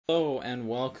Hello and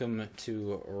welcome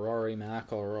to Rory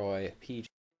McIlroy PGA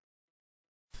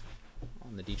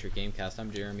on the Dietrich Gamecast. I'm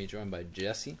Jeremy, joined by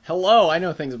Jessi. Hello, I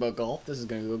know things about golf. This is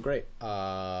going to go great.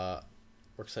 We're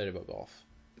excited about golf.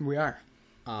 We are.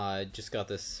 Just got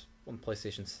this on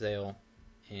PlayStation sale,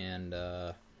 and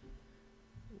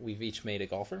we've each made a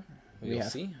golfer. We'll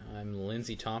see. I'm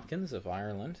Lindsay Tompkins of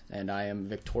Ireland. And I am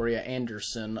Victoria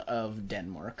Anderson of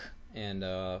Denmark. And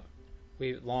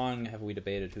long have we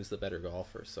debated who's the better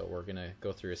golfer, so we're going to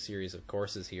go through a series of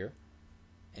courses here,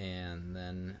 and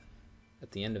then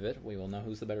at the end of it, we will know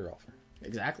who's the better golfer.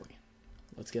 Exactly.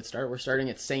 Let's get started. We're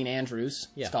starting at St. Andrews,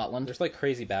 Scotland. There's like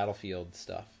crazy battlefield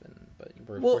stuff, but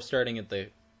we're starting at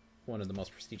one of the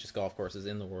most prestigious golf courses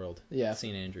in the world,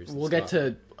 St. Andrews. We'll get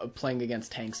to playing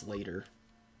against tanks later.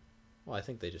 Well, I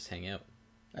think they just hang out.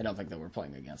 I don't think that we're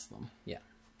playing against them. Yeah.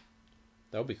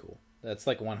 That would be cool. That's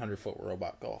like 100-foot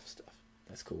robot golf stuff.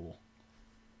 That's cool.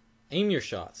 Aim your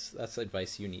shots. That's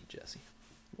advice you need, Jessi.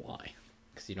 Why?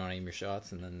 Because you don't aim your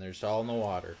shots, and then they're just all in the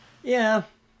water. Yeah,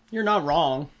 you're not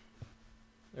wrong.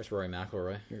 There's Rory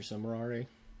McIlroy. Here's some Rory.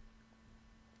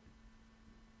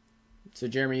 So,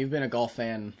 Jeremy, you've been a golf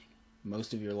fan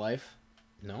most of your life?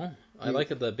 No. I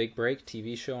like the Big Break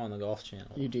TV show on the Golf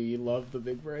Channel. You do? You love the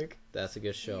Big Break? That's a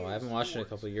good show. I haven't watched it in a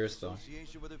couple of years, though.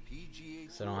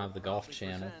 So I don't have the Golf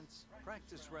Channel.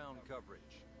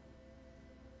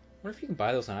 I wonder if you can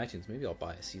buy those on iTunes. Maybe I'll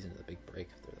buy a season of the Big Break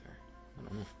if they're there. I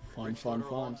don't know.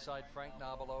 Fun.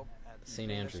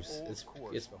 St. Andrews.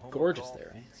 It's gorgeous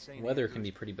there, eh? Weather can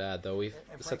be pretty bad, though. We've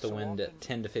set the wind at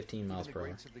 10 to 15 miles per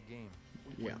hour.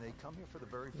 Yeah.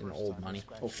 In old money.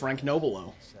 Oh, Frank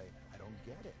Nobilo.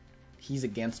 He's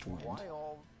against wind.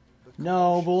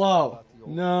 No, below.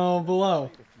 No, below.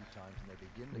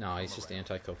 No, he's just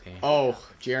anti-cocaine. Oh,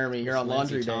 Jeremy, you're on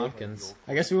laundry day. Tompkins.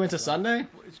 I guess we went to Sunday?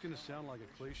 It's going to sound like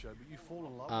a cliche, but you fall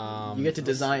in love you get to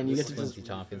design. Lindsay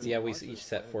Tompkins. Yeah, we each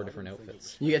set 4 different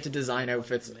outfits. You get to design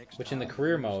outfits. Which in the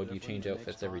career mode, you change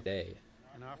outfits every day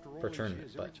per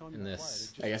tournament. But in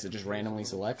this, I guess it just randomly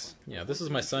selects. Yeah, this is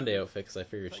my Sunday outfit because I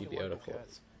figured she'd be out of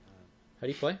clothes. How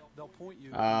do you play?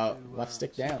 Left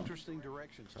stick down. Interesting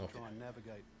directions to try and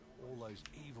navigate all those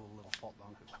evil little pot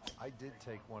bunkers. I did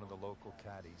take one of the local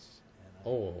caddies.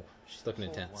 And she's looking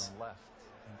intense. Left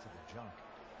into the junk.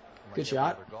 Good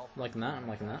shot. I'm liking that.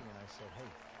 And I said, "Hey,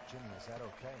 Jimmy, is that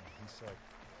okay?" And he said,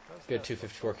 good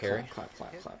 254 carry. Clap.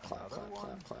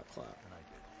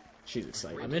 She's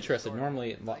excited. I'm interested.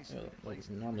 Normally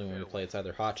when we play, it's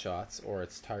either Hot Shots or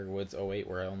it's Tiger Woods 08,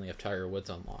 where I only have Tiger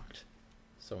Woods unlocked.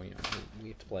 So we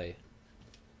have to play.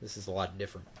 This is a lot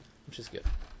different, which is good.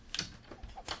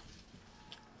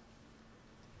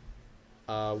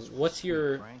 What's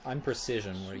your... I'm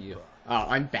precision. What are you?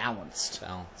 I'm balanced.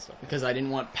 Balanced. Okay. Because I didn't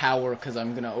want power because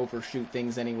I'm going to overshoot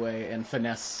things anyway, and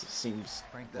finesse seems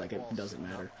like it doesn't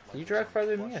matter. Did you drive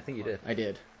farther than me? I think you did. I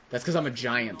did. That's because I'm a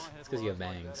giant. That's because you have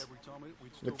bangs.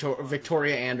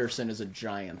 Victoria Anderson is a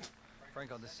giant.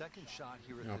 Frank, on the second shot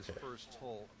here at this first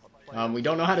hole, we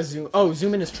don't know how to zoom. Oh,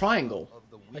 zoom in is triangle.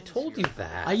 I told you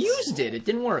that. I used it. It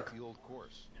didn't work.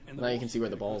 Now you can see where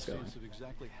the ball's going.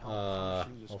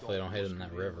 Hopefully I don't hit it in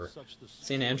that river.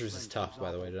 St. Andrews is tough,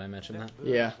 by the way. Did I mention that?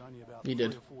 Yeah, you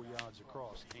did.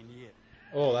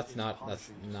 Oh, that's not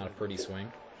a pretty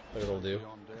swing, but it'll do.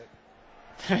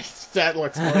 That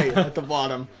looks great at the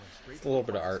bottom. It's a little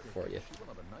bit of art for you.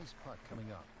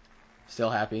 Still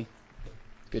happy.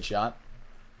 Good shot.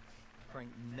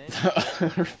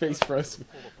 Her face froze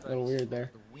a little weird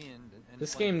there.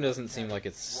 This game doesn't seem like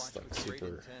it's like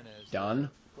super done.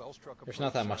 There's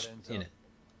not that much in it.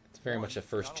 It's very much a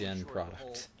first-gen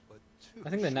product. I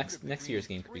think the next year's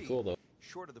game could be cool, though.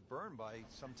 Short of the burn by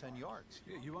some 10 yards.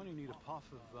 Yeah, you only need a puff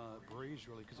of breeze,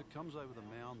 really, because it comes over the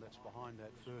mound that's behind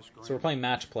that first green. So we're playing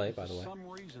match play, by the way.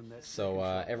 So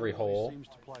every hole,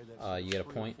 you get a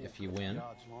point if you win.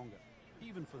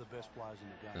 Even for the best players in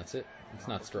the game. That's it. It's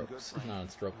not strokes. It's not in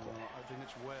stroke play.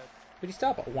 Could you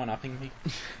stop one-upping me?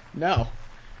 No.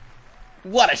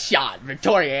 What a shot,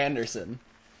 Victoria Anderson.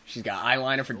 She's got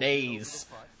eyeliner for days.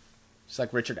 She's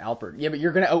like Richard Alpert. Yeah, but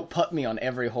you're going to out-putt me on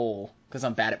every hole because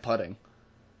I'm bad at putting.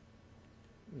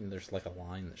 There's like a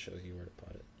line that shows you where to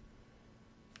put it.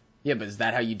 Yeah, but is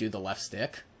that how you do the left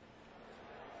stick?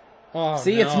 Oh,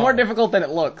 see, no. It's more difficult than it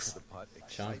looks.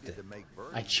 Chunked it.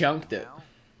 I chunked it.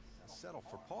 Settle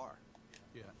for par.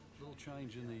 Yeah, little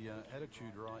change in the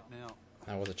attitude right now.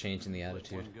 That was a change in the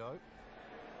attitude.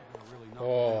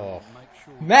 Oh,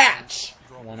 match!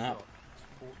 1 up.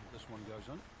 This one goes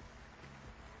in.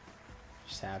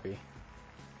 She's happy.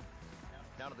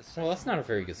 Well, that's not a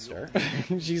very good start.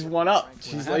 She's one up.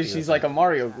 She's like a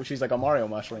Mario. She's like a Mario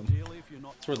mushroom. Ideally, if you're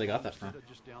not That's where they got that from.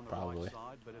 just down the Probably. right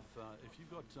side, but if you've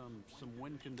got some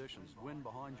wind conditions, wind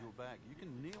behind your back, you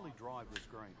can nearly drive this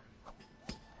green.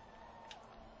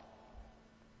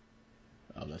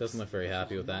 Oh, Doesn't look very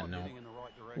happy with that. No, Heading in the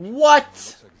right direction.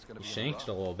 What? he shanked it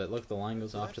a little bit. Look, the line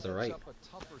goes off to the right.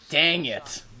 Dang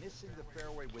it.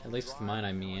 At least with mine,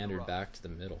 I meandered back to the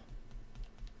middle.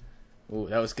 Ooh,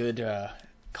 that was good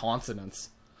consonants.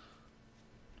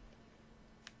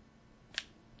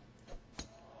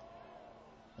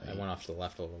 I went off to the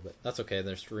left a little bit. That's okay.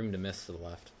 There's room to miss to the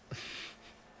left.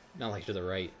 Not like to the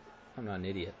right. I'm not an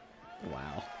idiot.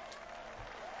 Wow.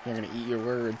 You're gonna eat your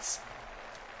words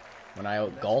when I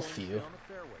out golf you.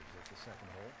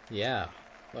 Yeah.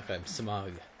 Look, I'm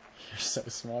smug. You're so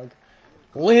smug.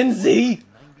 Lindsay!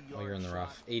 Oh, you're in the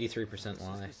rough. 83%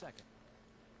 lie.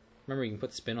 Remember, you can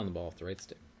put spin on the ball with the right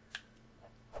stick.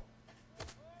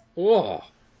 Oh!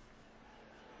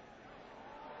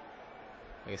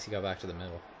 I guess he got back to the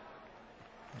middle.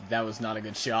 That was not a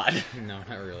good shot. No, not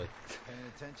really. Paying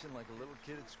attention like a little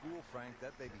kid at school, Frank.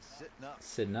 That baby's sitting up.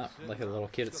 Sitting up like a little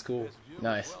kid at school.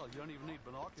 Nice. Well, you don't even need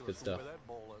binoculars Good for stuff. where that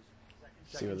ball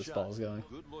is. See where this ball's going.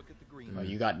 Good look at the green. Oh,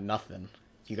 you got nothing.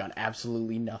 You got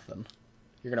absolutely nothing.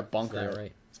 You're gonna bunker Is that it.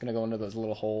 right? It's gonna go into those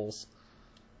little holes.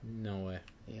 No way.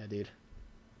 Yeah, dude.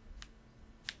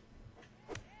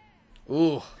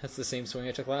 Ooh. That's the same swing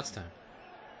I took last time.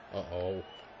 Uh-oh.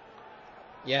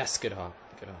 Yes, good hop.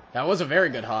 Good hop. That was a very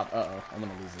good hop. Uh-oh. I'm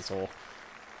gonna lose this hole.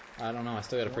 I don't know. I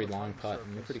still got a pretty long putt,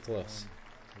 and you're pretty close.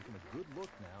 Taking a good look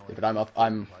now. Yeah, but I'm up.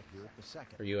 I'm... Right here at the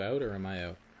second. Are you out, or am I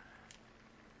out?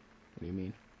 What do you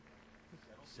mean?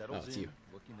 Settles Oh, it's in, you.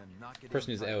 looking to knock it The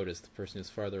person in who's tight. out is the person who's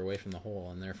farther away from the hole,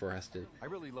 and therefore has to... I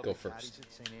really love go the caddies first.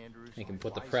 at St. Andrews, They can the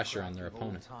put the pressure on their wisecracking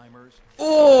opponent. old-timers.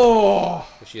 Oh!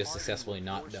 Which he has successfully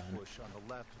not Force done. push on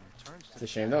the left and he turns to It's the a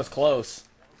shame. center. That was close.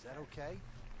 Is that okay?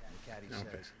 And the caddy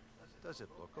Okay. says, does it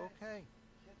look okay?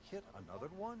 Hit another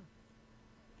one.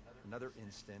 Another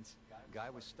instance. Guy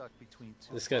was stuck between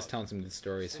two. This guy's clubs. telling some good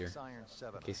stories here. 6-iron,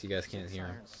 7-iron. In case you guys can't hear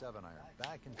him. 6-iron, 7-iron.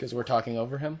 Back and Because we're forth. talking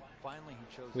over him. Finally,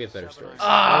 he chose We have the better 7-iron stories.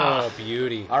 Ah! Oh,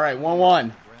 beauty. All right, 1-1.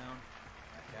 ground. The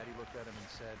caddy looked at him and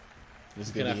said, This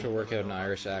is You're gonna good. have to work out an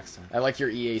Irish accent. I like your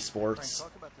EA Frank, Sports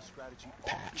talk about the strategy.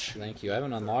 patch. Thank you. I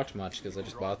haven't unlocked much because I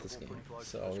just bought this game,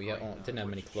 so we didn't have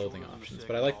many clothing options.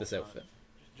 But I like this outfit.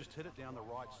 Just hit it down the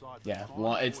right side. Yeah,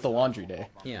 it's the laundry day.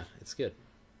 Yeah, it's good.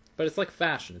 But it's like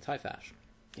fashion. It's high fashion.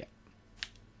 Yeah.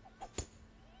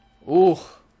 Ooh,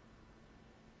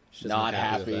 She doesn't Not look with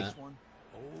happy. that. One.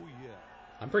 Oh, yeah.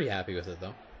 I'm pretty happy with it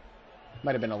though.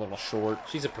 might have been a little short.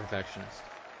 She's a perfectionist.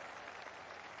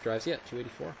 Drives yet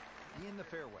 284. In the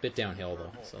fairway. Bit downhill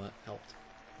though, so that helped.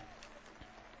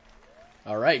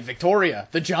 All right, Victoria,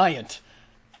 the giant.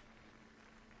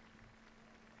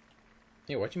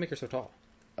 Yeah, why'd you make her so tall?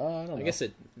 I don't know. I guess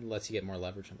it lets you get more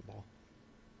leverage on the ball.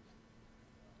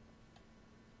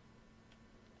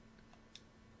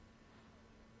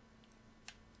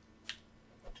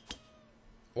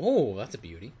 Oh, that's a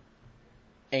beauty.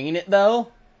 Ain't it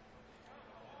though?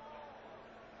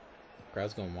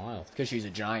 Crowd's going wild. Because she's a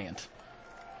giant.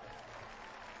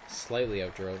 Slightly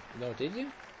outdrove. No, did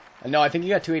you? No, I think you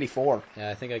got 284. Yeah,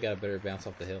 I think I got a better bounce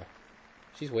off the hill.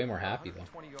 She's way more happy though.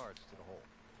 20 yards to the hole.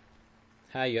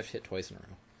 How you have to hit twice in a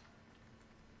row.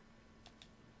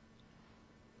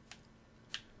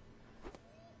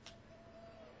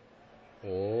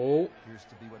 Oh, Appears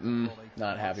to be what they call a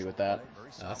not happy with that. very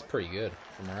that's solid. pretty good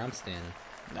from where I'm standing.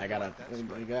 I got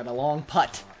a long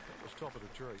putt. It was top of the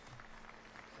tree.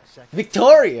 Second,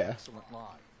 Victoria! excellent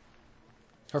lie.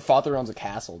 Her father owns a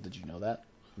castle. Did you know that?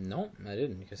 No, I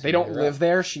didn't. Because They he don't made her live up.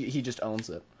 there. He just owns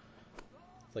it.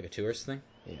 It's like a tourist thing.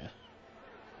 Yeah.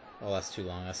 Oh, that's too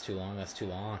long. That's too long. That's too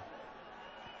long.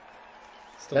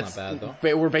 Still That's not bad though.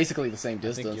 But we're basically the same I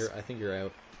think distance. you're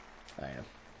out. I am.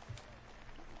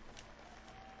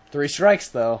 3 strikes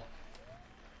though.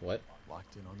 What?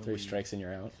 Locked in on the 3 lead strikes and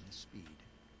you're out. and speed.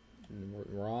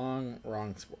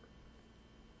 Wrong sport.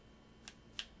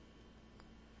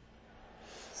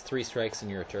 It's 3 strikes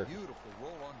and you're a Turk. Beautiful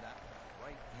roll on that one,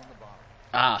 right in the bottom.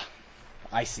 Ah,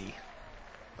 I see.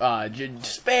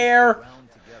 Spare. Round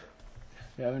together.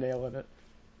 You have a nail in it.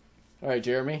 All right,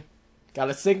 Jeremy.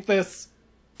 Gotta sink this.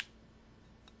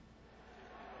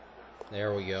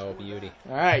 There we go, beauty.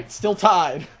 All right, still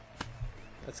tied.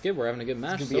 That's good. We're having a good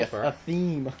match Could so be far. a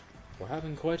theme. We're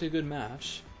having quite a good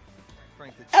match.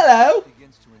 Frank, the Hello?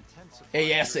 begins to intensify.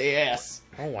 ASAS.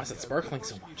 Oh, why is it sparkling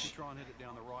so You much? try and hit it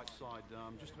down the right side.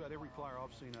 Just about every player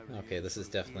I've seen over the Okay, years this is has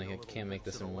veered definitely. a I little can't make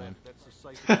bit this to in the one. left. That's the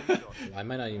safest tee shot. I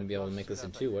might not even be able to make this in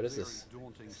two. What is Very this?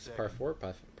 daunting Is this second. par 4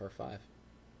 par 5?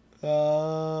 I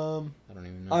don't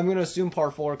even know. I'm gonna assume par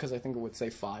 4 because I think it would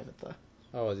say 5 at the.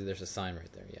 Oh, there's a sign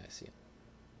right there. Yeah, I see it.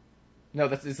 No,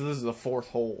 this is the 4th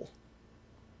hole.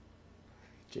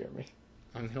 Jeremy,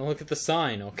 I'm gonna look at the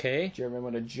sign, okay? Jeremy, I'm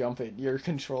gonna jump at your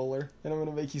controller and I'm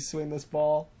gonna make you swing this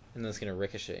ball. And then it's gonna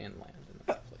ricochet and land in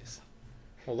that place.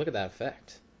 Oh, look at that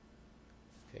effect.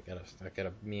 Okay, I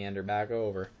gotta meander back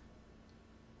over.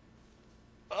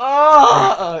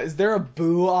 Is there a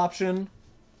boo option?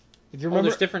 If you Oh, remember,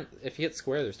 there's different. If you hit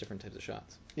square, there's different types of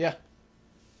shots. yeah.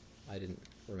 I didn't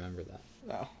remember that.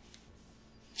 Oh.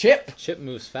 Chip. Chip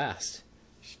moves fast.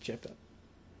 She chipped it.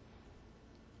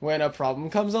 When a problem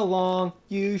comes along,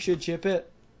 you should chip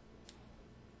it.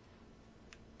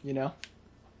 You know?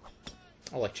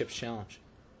 I like Chip's challenge.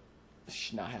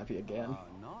 She's not happy again.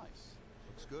 Nice.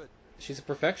 Looks good. She's a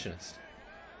perfectionist.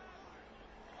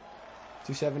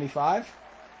 275.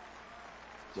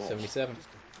 77.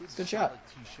 Good shot.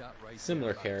 Tee shot right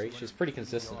Similar there, carry. about She's pretty 250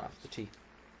 consistent yards. off the tee.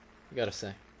 I gotta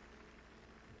say.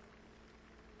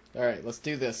 All right, let's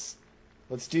do this.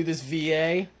 Let's do this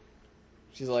VA.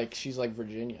 She's like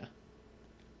Virginia.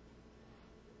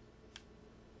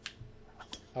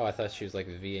 Oh, I thought she was like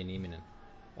V.A. Nieminen,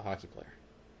 the hockey player.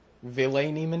 Ville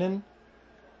Nieminen.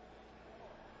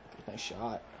 Nice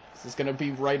shot. This is gonna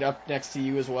be right up next to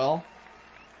you as well.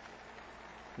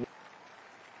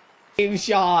 Same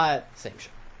shot. Same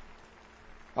shot.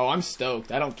 Oh, I'm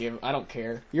stoked. I don't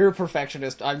care. You're a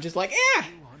perfectionist. I'm just like, eh.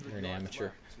 You're an amateur.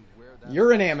 To where that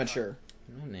You're an amateur.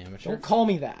 I'm not an amateur. Don't call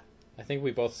me that. I think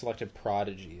we both selected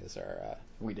Prodigy as our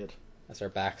We did.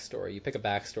 backstory. You pick a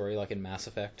backstory like in Mass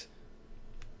Effect.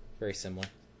 Very similar.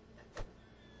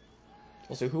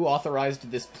 Also, who authorized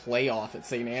this playoff at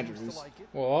St. seems Andrews? to like it.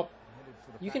 Well, Headed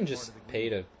for the you back can part just of the pay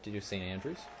green. to do St.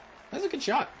 Andrews. That's a good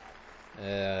shot. It's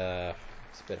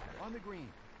a bit hard. On the green.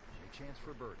 A chance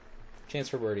for birdie. Chance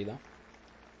for birdie though.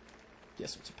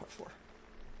 Yes, it's a par 4.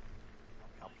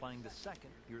 Now playing the second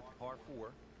here at the par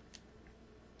 4.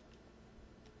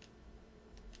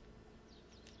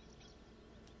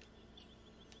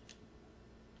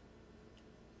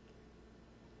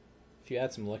 If you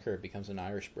add some liquor, it becomes an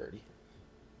Irish birdie.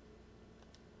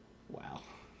 Wow.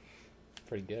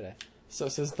 Pretty good, eh? So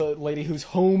says the lady whose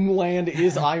homeland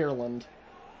is Ireland.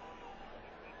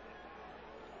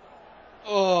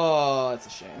 Oh, that's a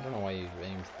I shame. don't know why you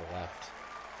aimed to the left.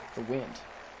 The wind.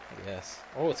 I guess.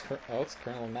 Oh, it's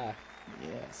Colonel Mack.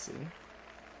 Yeah, see?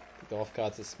 The golf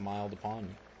gods have smiled upon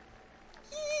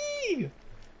you. Yee!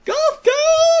 Golf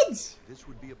gods! This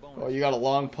would be a bonus. Oh, you got a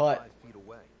long putt. 5 feet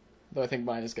away. Though I think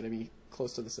mine is going to be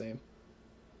close to the same.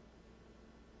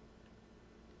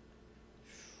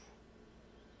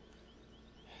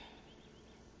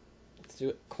 Let's do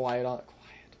it. Quiet on.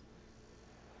 Quiet.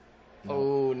 No.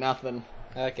 Oh, nothing.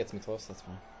 That gets me close. That's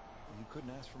fine. You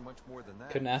couldn't ask for much more than that.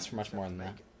 Couldn't ask for much Just more have to than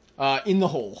make that. it. In the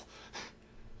hole.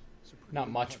 It's a pretty Not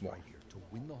good much putt more. right here to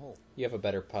win the hole. You have a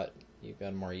better putt. You've got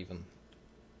a more even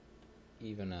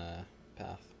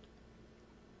path.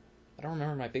 I don't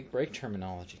remember my big break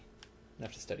terminology. I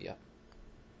have to study up.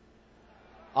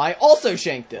 I also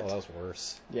shanked it. Oh, that was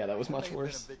worse. Yeah, that was May much have been a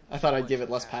worse. bit I thought too I'd give much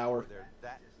it less to ask power. for their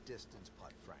that distance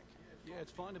putt, Frank. Yeah,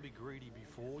 it's fine to be greedy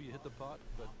before you hit the putt,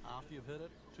 but after you've hit it,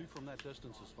 2 from that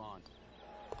distance is fine.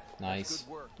 Nice.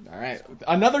 Good work. All right,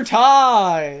 another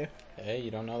tie. Hey,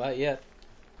 you don't know that yet.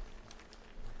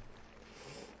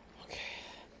 Okay.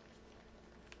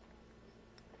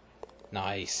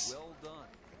 Nice. Well done.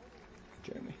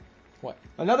 Jeremy. What?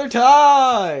 Another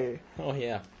tie. Oh,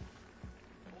 yeah.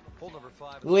 Hole number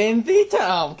 5. Lindsey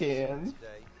Tompkins. Today.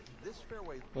 This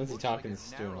fairway Lindsey looks like Tompkins it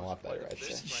is doing a narrows lot better, quite a I'd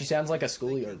bit, say. She Frank. sounds like a Think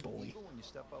schoolyard it's bully. eagle when you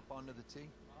step up onto the tee.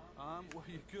 Well,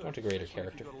 you could. Don't degrade her especially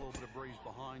if character. you've got a little bit of breeze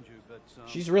behind you, but,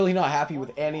 She's really not happy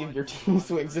with any of your team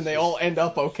swings, and they all end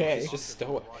up okay. It's just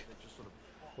stoic.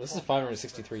 This is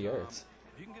 563 yards.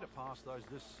 If you can get it past those,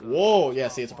 this, Whoa, yeah,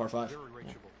 see, it's a par 5. Very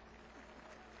reachable.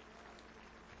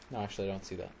 No, actually, I don't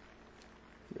see that.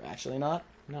 You're actually not.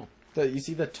 No. You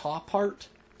see the top part?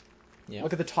 Yeah.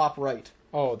 Look at the top right.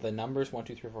 Oh, the numbers 1,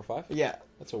 2, 3, 4, 5. Yeah.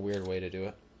 That's a weird way to do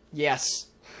it, Yes.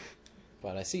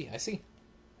 but I see.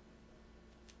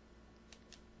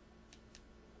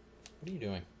 What are you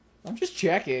doing? I'm just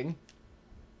checking.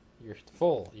 You're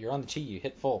full. You're on the tee. You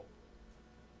hit full.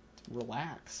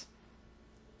 Relax.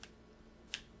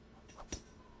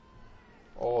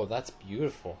 Oh, that's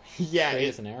beautiful. Yeah. Straight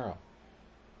as an arrow.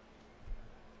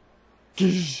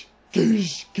 Gish,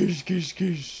 gish, gish, gish,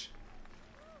 gish.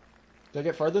 Did I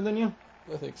get farther than you?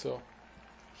 I think so.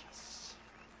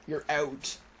 You're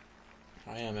out.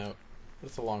 I am out.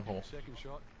 It's a long hole. Second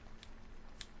shot.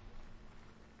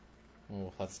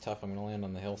 Oh, that's tough. I'm going to land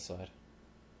on the hillside.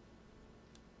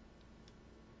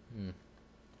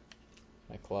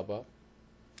 My club up.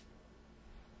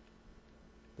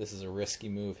 This is a risky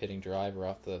move, hitting driver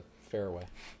off the fairway.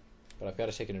 But I've got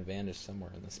to take an advantage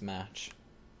somewhere in this match.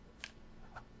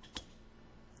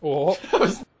 Oh!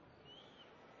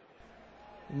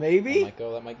 Maybe? That might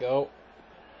go, that might go.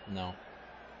 No.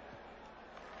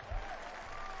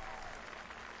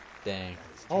 Dang.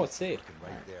 Oh, it's saved.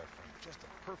 Right there from just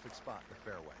a perfect spot in the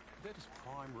fairway. That is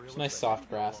prime real It's nice estate. soft You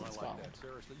grass can in go like Scotland. that,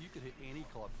 seriously. You could hit any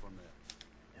club from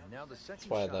there. And now the second That's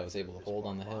why shot I was able to is hold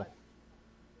on the far hill. right.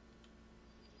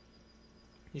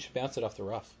 You should bounce it off the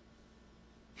rough.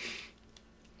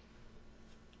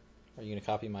 Are you going to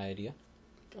copy my idea?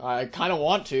 I kind of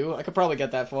want to. I could probably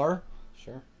get that far.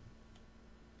 Sure.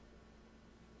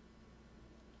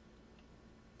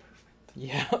 Perfect.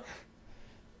 Yeah.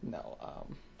 No,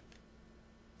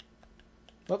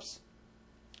 Whoops.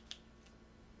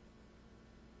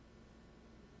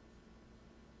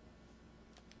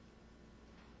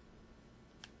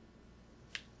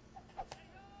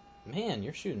 Man,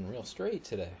 you're shooting real straight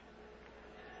today.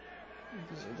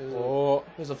 There's Oh,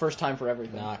 a first time for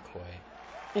everything. not quite.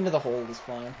 Into the hole is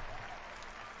fine.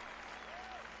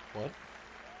 What?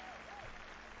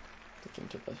 Take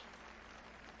into the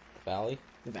Valley?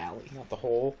 valley. Not the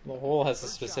hole. The hole has a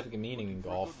specific meaning in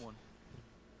golf.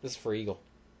 This is for eagle.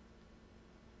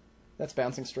 That's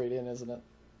bouncing straight in, isn't it?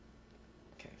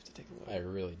 Okay, I have to take a look. I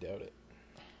really doubt it.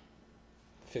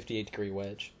 58-degree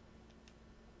wedge.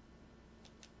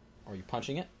 Are you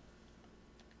punching it?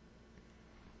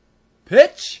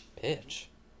 Pitch! Pitch.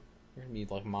 You're going to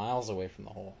be like miles away from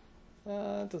the hole.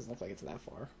 It doesn't look like it's that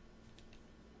far.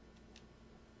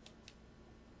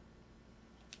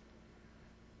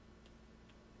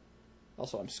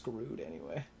 Also, I'm screwed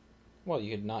anyway. Well,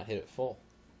 you could not hit it full.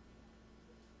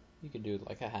 You could do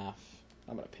like a half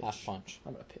I'm gonna pitch. punch.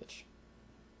 I'm gonna pitch.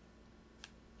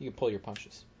 You could pull your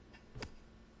punches.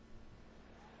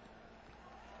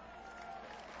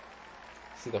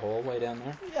 See the hole way down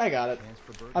there? Yeah, I got it. Chance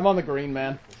for birdie. I'm on the green,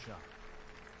 man. Beautiful shot.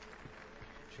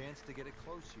 Chance to get it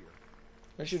close here.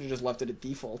 I should have just left it at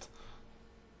default.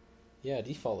 Yeah,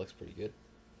 default looks pretty good.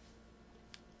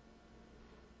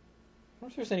 I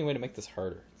wonder if there's any way to make this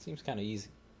harder. It seems kind of easy.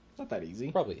 It's not that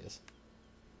easy. Probably is.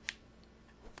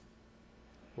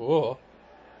 Whoa.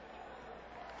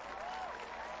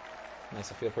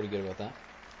 Nice, I feel pretty good about that.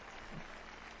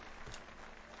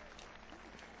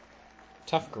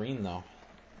 Tough green, though.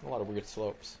 A lot of weird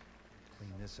slopes. Clean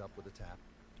this up with a tap.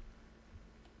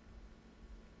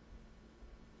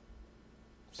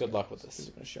 Good luck with Is this.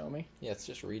 it gonna show me? Yeah, it's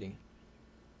just reading.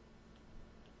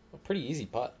 A pretty easy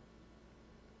putt.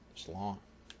 Just long.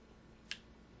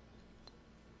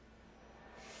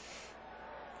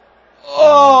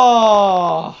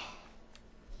 Oh!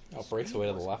 Oh, it breaks away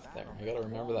to the left there. I gotta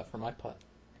remember that for my putt.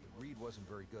 The read wasn't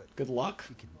very good. Good luck.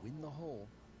 He can win the hole.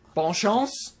 Bon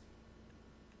chance.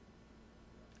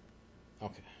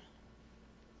 Okay.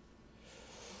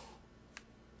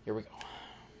 Here we go.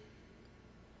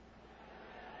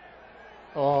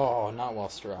 Oh, not well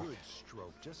struck. Good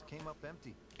stroke. Just came up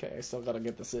empty. Okay, I still gotta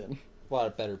get this in. A lot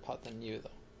of better putt than you, though.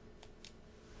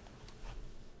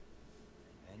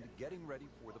 And getting ready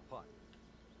for the putt.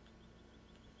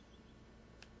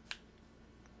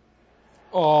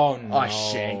 Oh, no. Oh, I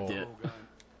shanked it.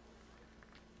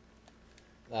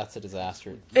 That's a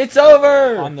disaster. It's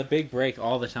over! On the big break,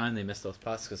 all the time they miss those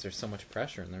putts because there's so much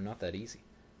pressure and they're not that easy.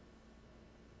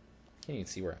 Can't even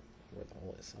see where the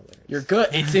hole is. Oh, there it is. You're good.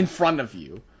 It's in front of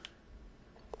you.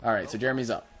 Alright, so Jeremy's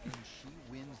up. And she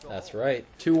wins the That's hole. right.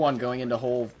 2-1 going into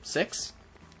hole 6.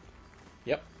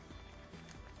 Yep.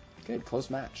 Good, close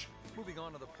match. Moving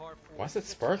on to the par 4. Why is it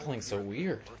sparkling so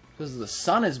weird? Because the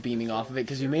sun is beaming off of it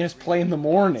because you made us play in the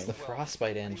morning. It's the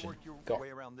frostbite You engine. worked your Go. way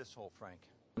around this hole, Frank.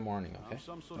 In the morning, okay?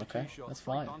 Some sort of Okay, tee shot, that's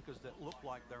three fine. bunkers that look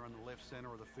like they're in the left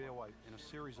center of the fairway, and a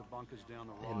series of bunkers down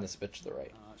the right. And this bitch to the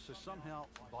right. So somehow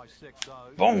bisect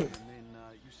those. Boom! And then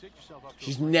you set yourself up. To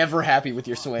She's a never happy with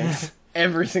your swings.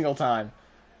 Every single time.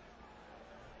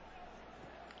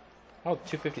 Oh,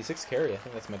 256 carry. I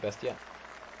think that's my best yet.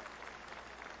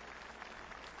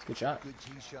 It's a good shot. Good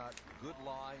tee shot, good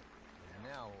lie.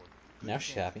 And now, a good Now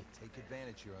she's chance happy. to take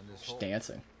advantage here on this She's hole.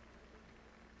 dancing.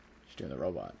 She's doing the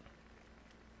robot.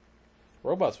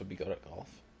 Robots would be good at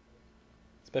golf.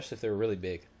 Especially if they were really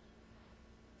big.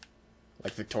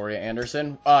 Like Victoria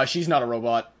Anderson. She's not a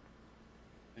robot.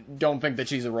 Don't think that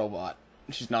she's a robot.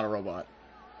 She's not a robot.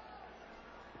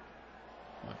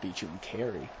 beat you in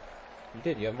carry. You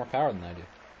did. You have more power than I do.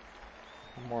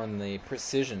 I'm more in the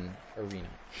precision arena.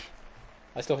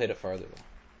 I still hit it farther,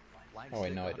 though. Oh,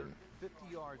 wait, no, I didn't. 50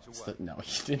 yards away. No,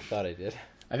 you didn't. Thought I did.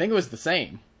 I think it was the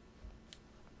same.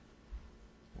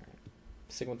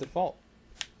 Sticking with the default.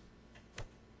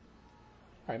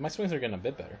 Alright, my swings are getting a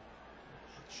bit better.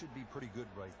 Should be pretty good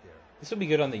right there. This would be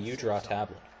good on the U-Draw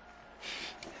tablet.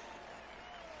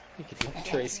 You could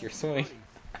trace your swing.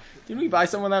 Didn't we buy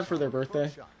someone that for their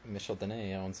birthday? Michel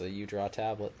Dene owns a U-Draw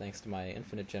tablet thanks to my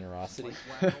infinite generosity.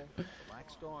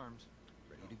 Relaxed arms,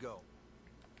 ready to go.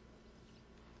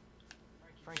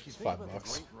 Frank, you think $5. about the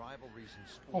great rivalries in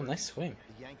sport. Oh, nice swing.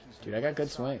 The Yankees and Dude, I got good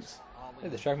swings. Hey,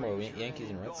 they're talking about Yankees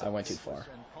and Red Sox. I went too far.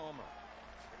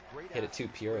 Hit it too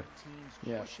pure.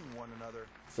 Yeah.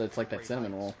 So it's like that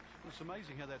cinnamon roll. It's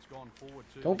amazing how that's gone forward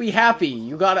too. Don't be happy.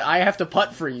 You got it. I have to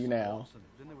putt for you now.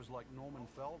 Then there was like Norman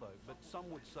Faldo, but some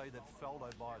would say that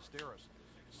Faldo Ballesteros,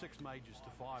 6 majors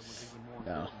to 5 was even more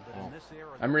No. important. But in this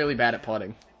era, I'm really bad at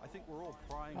putting. I think we're all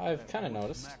praying. I've kind of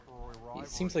noticed. It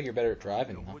seems like you're better at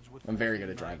driving, though. I'm very good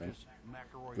at driving.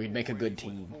 We'd make a good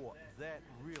team. That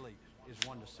really is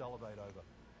one to celebrate over.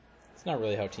 It's not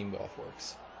really how team golf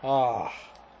works. Ah,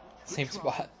 same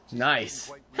spot.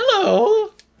 Nice.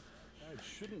 Hello.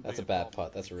 That's a bad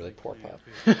putt. That's a really poor putt.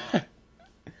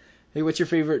 Hey, what's your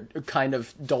favorite kind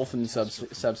of dolphin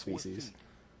subspecies?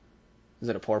 Is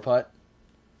it a poor putt?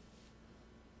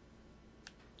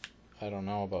 I don't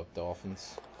know about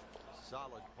dolphins.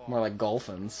 More like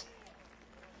golfins.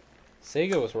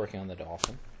 Sega was working on the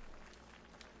dolphin.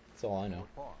 That's all I know.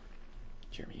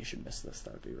 Jeremy, you should miss this.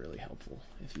 That would be really helpful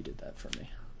if you did that for me.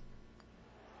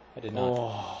 I did not.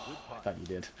 Oh, I thought you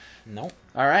did. Nope.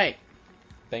 All right.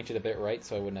 Banked it a bit right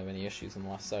so I wouldn't have any issues on the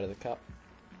left side of the cup.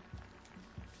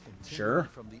 Sure.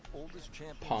 From the oldest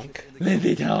Punk.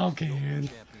 Lindsey Tompkins.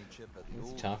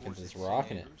 Lindsey Tompkins is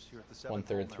rocking it.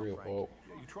 1/3 through. Whoa.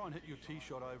 You try and hit your tee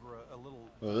shot over a little.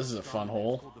 Oh, this is a fun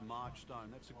hole. Called the March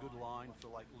Stone. That's a good line for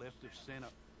like left of center.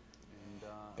 And,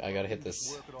 I gotta hit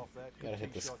this. work it off that. Gotta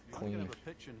hit Tee this shot. You clean. have a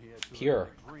pitch in here to the Pure.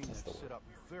 green That's the set word. up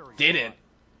very Did high. it?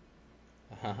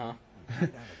 Uh-huh.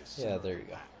 Yeah, there you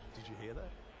go. Did you hear that?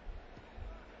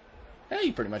 Hey,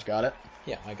 you pretty much got it.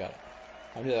 Yeah, I got it.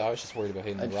 I was just worried about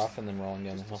hitting the rough and then rolling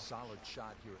down the Just a hill. solid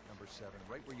shot here at number 7,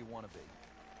 right where you want to be.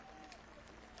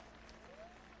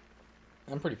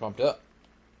 I'm pretty pumped up.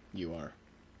 You are.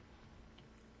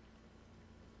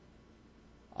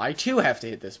 I too have to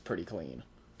hit this pretty clean.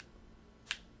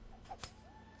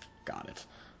 Got it.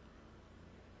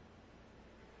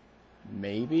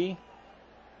 Maybe?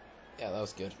 Yeah, that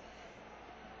was good.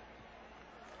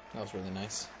 That was really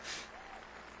nice.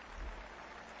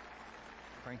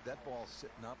 Frank, that ball's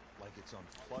sitting up like it's on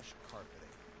plush carpeting.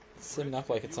 It's sitting up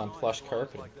like it's on plush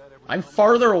carpeting. I'm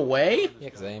farther away? Yeah,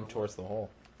 because I aim towards the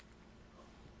hole.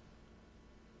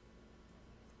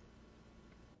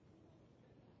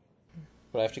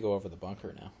 But I have to go over the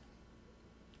bunker now.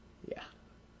 Yeah.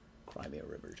 Cry me a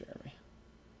river, Jeremy.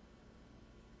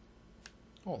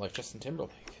 Oh, like Justin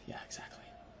Timberlake. Yeah, exactly.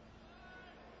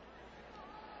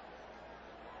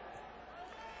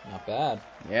 Not bad.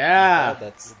 Yeah. Not bad.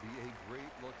 That's Would be a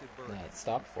great look at birdie. that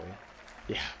stopped for you.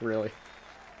 Yeah, really.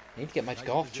 I need to get my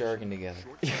golf jargon together.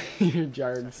 Your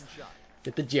jargs.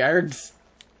 Get the jargs.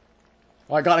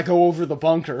 Oh, I gotta go over the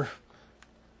bunker.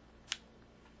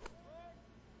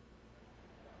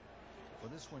 Well,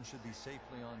 this one should be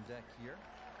safely on deck here.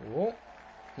 Whoa.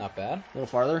 Not bad. A little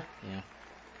farther. Yeah.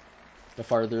 The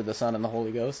farther the Son and the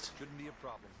Holy Ghost. Shouldn't be a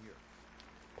problem here.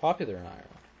 Popular in Ireland.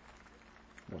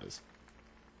 What is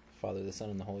Father, the Son,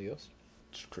 and the Holy Ghost.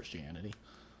 Christianity?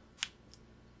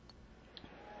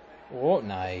 Whoa,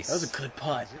 nice. That was a good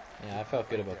putt. Yeah, I felt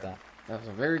good about that. That was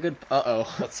a very good.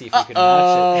 Uh-oh. Let's see if you can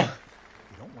match it.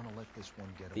 You don't want to let this one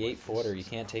get The away. 8-footer, you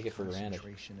can't take it for granted.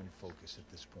 Concentration and focus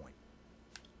at this point.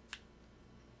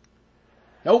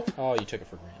 Nope. Oh, you took it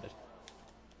for granted.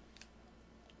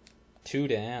 2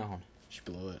 down. She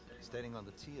blew it. Standing on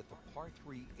the tee at the par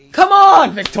 3 8. Come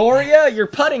on, Victoria! Your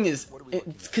putting is...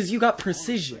 It's because you got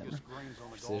precision.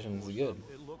 Precision's good.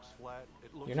 It looks flat.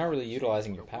 It looks You're not really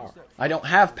utilizing your power. I don't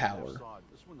have power.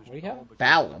 What do you have?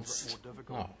 Balance.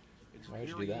 Oh. Why would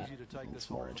you do that? It's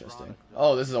more interesting.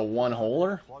 Oh, this is a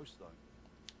one-holer?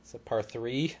 It's a par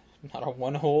 3, not a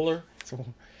one-holer.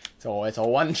 It's a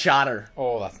one-shotter.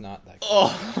 Oh, that's not that good.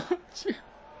 Oh.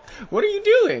 What are you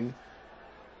doing?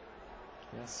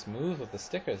 You're as smooth with the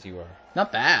stick as you are.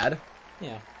 Not bad.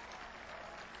 Yeah.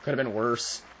 Could have been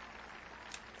worse.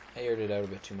 I aired it out a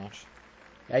bit too much.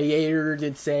 I aired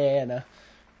it, Santa.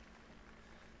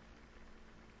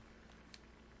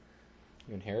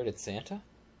 You inherited Santa?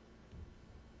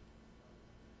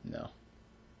 No.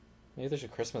 Maybe there's a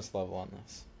Christmas level on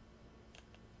this.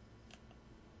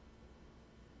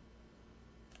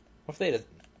 What if they had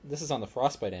this is on the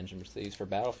Frostbite engine, which they use for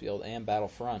Battlefield and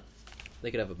Battlefront. They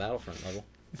could have a Battlefront level.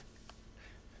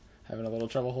 Having a little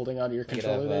trouble holding on to your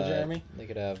controller there, Jeremy? They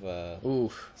could have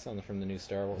oof, something from the new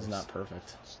Star Wars. It's not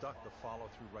perfect. Stuck the follow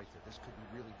through right there. This could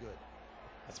be really good.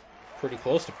 That's pretty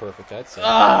close to perfect, I'd say.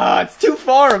 Ah, it's too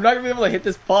far. I'm not gonna be able to hit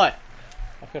this putt.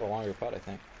 I've got a longer putt, I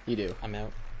think. You do. I'm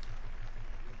out.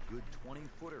 Good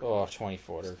 20-footer. Oh,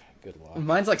 20-footer. Good luck.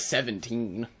 Mine's like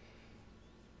 17.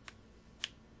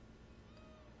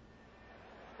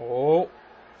 Oh,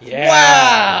 yeah!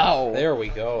 Wow! There we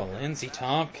go, Lindsey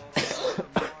Tompkins.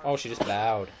 Oh, she just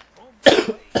bowed.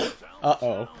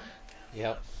 Uh-oh.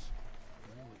 Yep.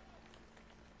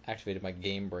 Activated my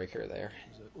game breaker there.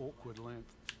 It's an awkward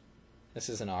length. This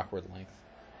is an awkward length.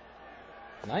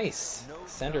 Nice.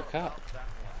 Center cut.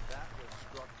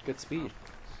 Good speed.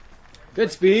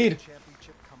 Good speed.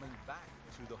 Championship coming back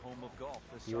to the home of golf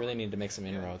this You really need to make some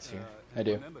inroads here. I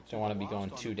do. Don't want to be going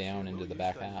too down into the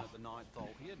back half.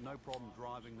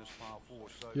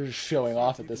 You're just showing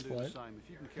off at this point.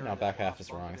 No, back half is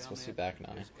wrong. It's supposed to be back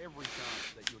 9.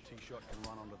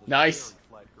 Nice.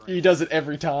 He does it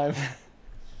every time.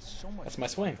 That's my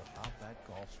swing.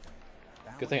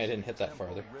 Good thing I didn't hit that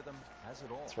farther.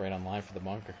 It's right on line for the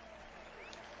bunker.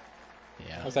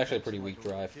 Yeah. That was actually a pretty weak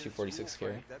drive, 246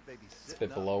 carry. It's a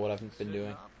bit below what I've been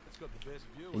doing.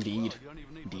 Indeed.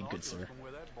 Indeed, good sir.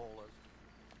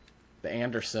 The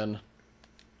Anderson.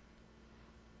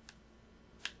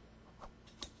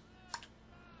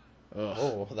 Ugh.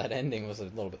 Oh, that ending was a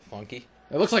little bit funky.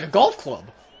 It looks like a golf club.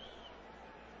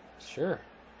 Sure.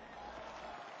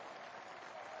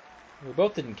 We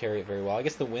both didn't carry it very well. I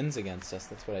guess the wind's against us.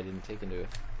 That's what I didn't take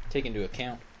into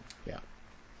account. Yeah.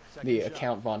 The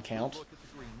account von Count.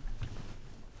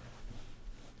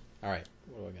 Alright,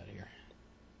 what do I got here?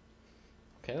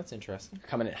 Okay, that's interesting. You're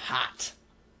coming in hot.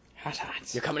 Hot,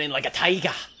 hot. You're coming in like a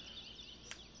tiger.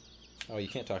 Oh, you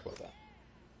can't talk about that.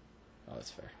 Oh,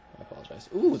 that's fair. I apologize.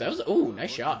 Ooh, that was... Ooh,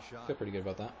 nice shot. I feel pretty good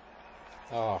about that.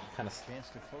 Oh, kind of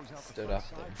stood up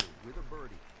there.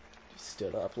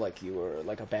 Stood up like you were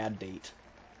like a bad date.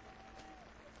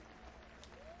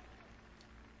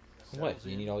 What?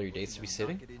 You need all your dates to be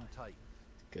sitting?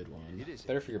 Good one. It's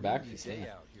better for your back if you stand.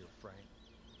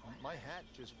 My hat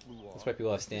just blew off. That's why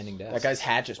people have standing desks. That guy's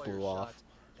hat just blew off.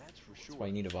 That's why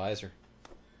you need a visor.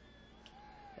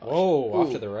 Whoa,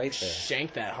 off to the right there.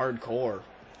 Shank that hardcore.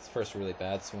 It's the first really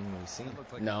bad swing we've seen.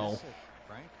 No.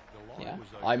 Yeah.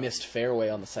 I missed fairway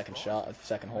on the second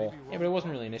hole. Yeah, but it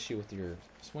wasn't really an issue with your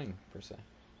swing, per se.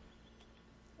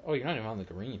 Oh, you're not even on the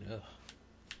green. Ugh.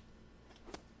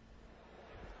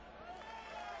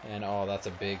 And, oh, that's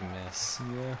a big miss.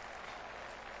 Yeah.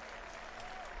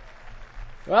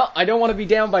 Well, I don't want to be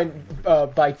down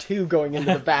by 2 going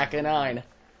into the back of 9.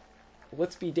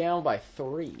 Let's be down by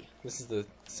 3. This is the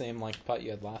same length putt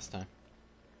you had last time.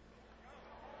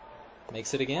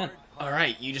 Makes it again.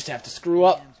 Alright, you just have to screw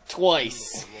up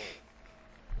twice.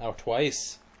 Oh,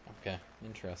 twice. Okay,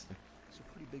 interesting. It's a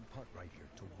pretty big putt right here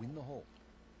to win the hole.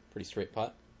 Pretty straight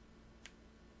putt.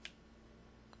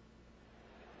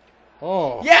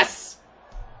 Oh! Yes!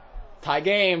 Tie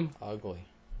game. Ugly.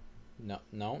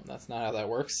 No, that's not how that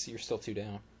works. You're still 2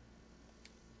 down.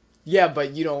 Yeah,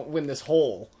 but you don't win this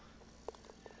hole.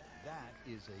 That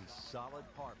is a solid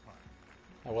par putt.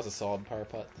 That was a solid par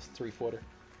putt. This 3-footer.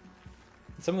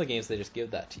 In some of the games, they just give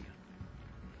that to you.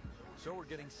 So we're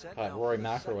getting set But now Rory for the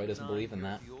McIlroy second doesn't believe in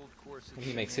nine that. here at the old course at When he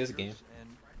St. makes his Andrews. game. And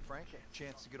Frank,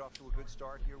 chance to get off to a good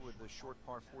start here with the short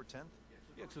par 4-10.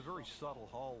 Yeah, it's a very subtle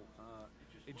hole.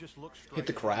 It just looks straight. Hit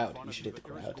the crowd. You should hit the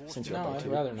crowd since you're No, up by I'd 2.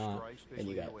 rather not. And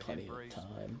you got plenty of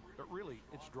time. But really,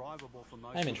 it's drivable for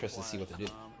most I'm of the interested to see what they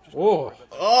do. players. Whoa!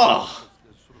 Oh!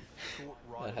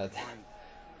 That had, You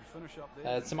finish up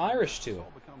there, had some Irish to it.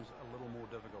 it becomes a little more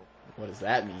difficult. What does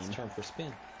that It's mean? term for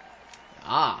spin.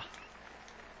 Ah.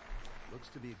 Looks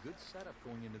to be a good setup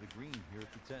going into the green here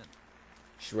at the 10.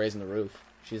 She's raising the roof.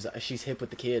 She's hip with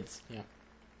the kids. Yeah.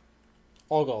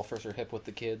 All golfers are hip with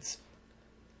the kids.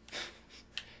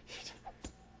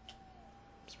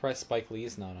 I'm surprised Spike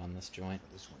Lee's not on this joint.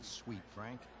 This one's sweet,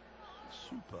 Frank.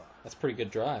 Super. That's a pretty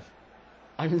good drive.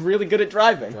 I'm really good at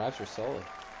driving. Drives are solid.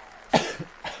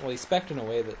 Well, he's spec'd in a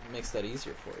way that makes that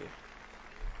easier for you.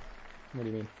 What do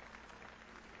you mean?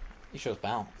 He shows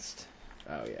balanced.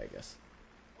 Oh, yeah, I guess.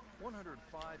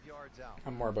 105 yards out.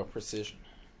 I'm more about precision.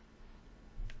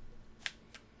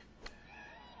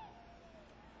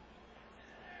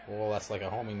 Oh, that's like a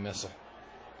homing missile.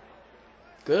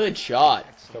 Good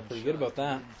shot. Felt pretty good about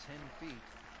that. 10 feet.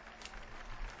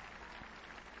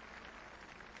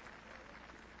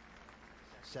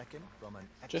 Second, from an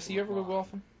Jesse, you ever go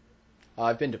golfing?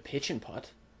 I've been to pitch and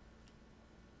putt.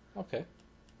 Okay.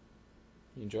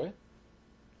 You enjoy it?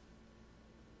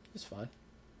 It's fun.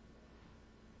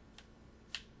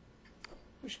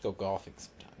 We should go golfing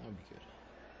sometime. That would be good.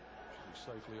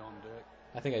 Should be safely on deck.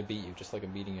 I think I beat you, just like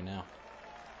I'm beating you now.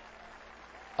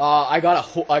 I got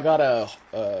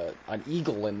an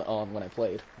eagle on when I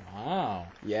played. Wow.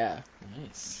 Yeah.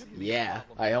 Nice. Yeah.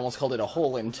 I almost called it a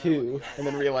hole in two, and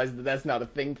then realized that that's not a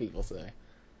thing people say.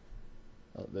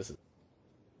 Oh, this is...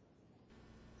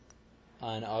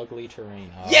 An ugly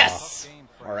terrain. Oh. Yes!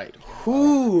 Alright.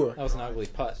 Whoo! That was an ugly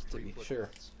putt, to be sure.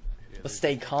 But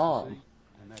stay calm.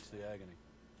 And that's the agony.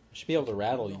 I should be able to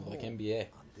rattle you like NBA.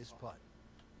 on this putt.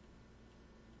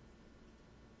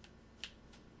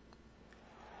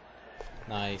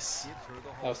 Nice.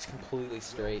 That was completely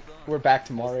straight. We're back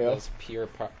to That Mario. was pure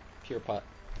putt. Pure putt.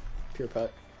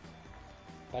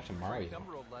 Back to Mario.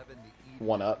 Number 11, the Eden,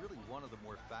 One up. really one of the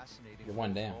more fascinating You're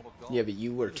one down. world of golf. Yeah, but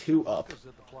you were two up. Bunkers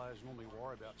that the players normally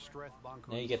worry about, Strath bunker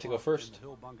Now you on get the to go front first. and the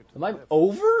hill bunker to Am the I left.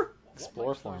 over? Explore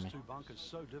What for makes me. those two bunkers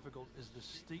so difficult is the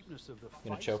steepness of the You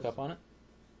gonna faces. choke up on it?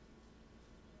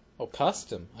 Oh,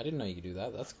 custom. I didn't know you could do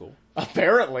that. That's cool.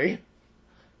 Apparently.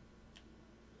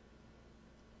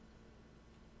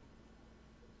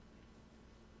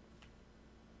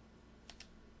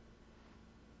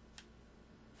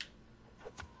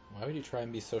 Why would you try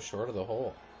and be so short of the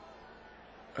hole?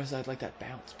 Because I'd like that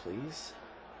bounce, please.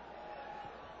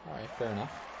 Alright, fair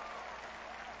enough.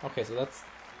 Okay, so that's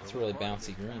a really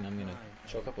bouncy green. I'm gonna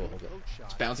choke up a little bit.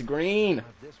 It's bouncy green. Have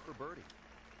this for birdie.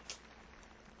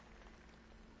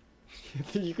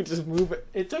 You could just move it.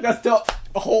 It took us to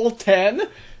hole 10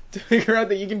 to figure out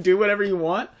that you can do whatever you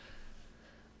want.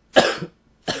 I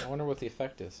wonder what the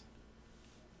effect is.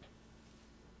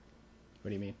 What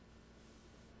do you mean?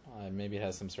 Maybe it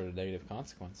has some sort of negative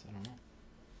consequence. I don't know.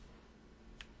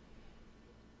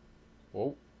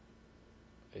 Whoa.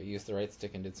 I used the right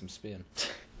stick and did some spin.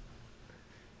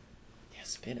 Yeah,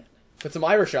 spin it. Put some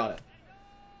Irish on it.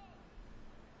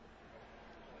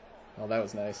 Oh, that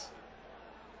was nice.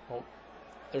 Oh,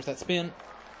 there's that spin.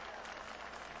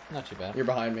 Not too bad. You're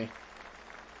behind me.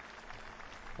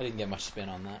 I didn't get much spin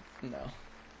on that. No.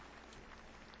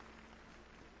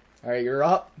 Alright, you're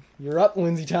up. You're up,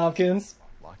 Lindsey Tompkins.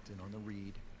 Locked in on the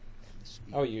read and the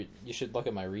speed. Oh, you should look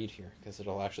at my read here, because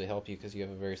it'll actually help you, because you have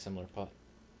a very similar putt.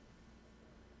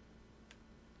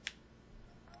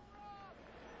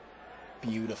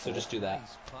 Beautiful. So just do that.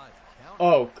 Nice putt. Count.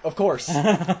 Oh, of course.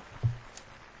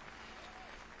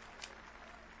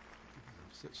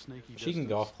 Sneaky She can distance.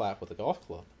 golf clap with a golf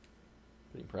club.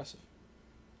 Pretty impressive.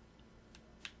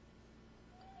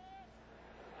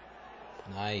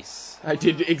 Nice. I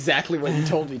did exactly what you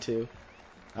told me to.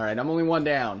 Alright, I'm only one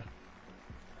down.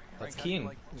 That's key in,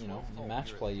 in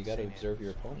match play. You got to observe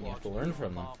your opponent. You have to learn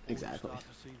from them. Exactly.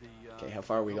 Okay, how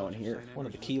far are we going here? One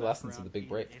of the key lessons of the big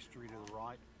break.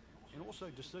 And also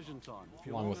decision time. If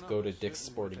you're Along long with enough, go to it's Dick's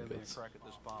certainly Sporting worth having a Goods. crack at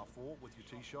this par 4 with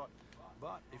your tee shot.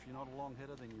 But if you're not a long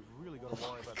hitter, then you've really got to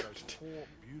worry about those poor,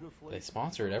 beautifully. They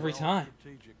sponsor it every time.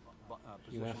 strategic,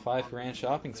 You win a position $5,000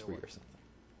 shopping spree or something.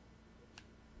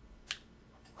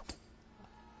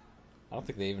 I don't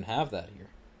think they even have that here.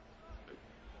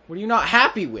 What are you not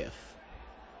happy with?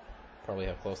 Probably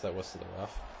how close that was to the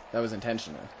rough. That was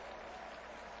intentional.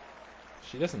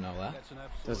 She doesn't know that. That's an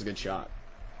That was a good shot.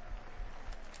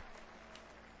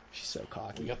 She's so We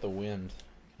cocky. got the wind.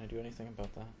 Can I do anything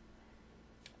about that?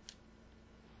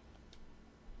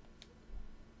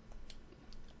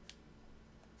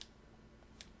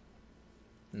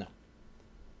 No.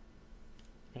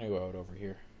 I'm gonna go out over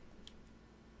here.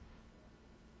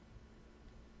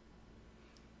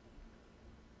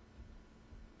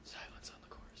 Silence on the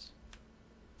course.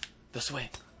 The swing.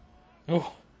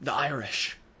 Oh. The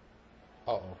Irish.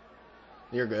 Uh-oh.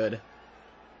 You're good.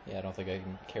 Yeah, I don't think I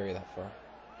can carry that far.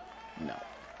 No.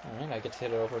 Alright, I get to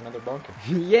hit it over another bunker.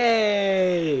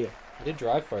 Yay! I did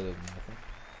drive farther than that, I think.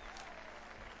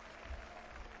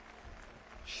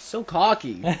 She's so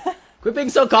cocky. Quit being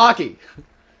so cocky.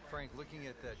 Frank, looking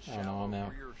at that I don't know, shallow I'm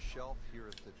out. rear shelf here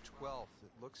at the 12th,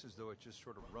 it looks as though it just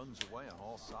sort of runs away on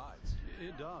all sides.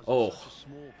 It does. Oh. It's such a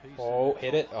small piece Oh, of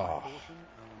hit it. top Oh. portion.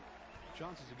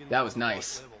 Chances of getting That it was to the right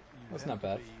nice. level, you That's have not to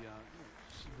bad. be,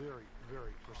 very,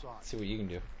 very Let's precise. see what you can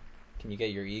do. Can you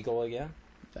get your eagle again?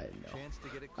 I didn't know. Chance to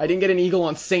get it I didn't get an eagle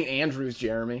on St. Andrews,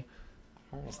 Jeremy.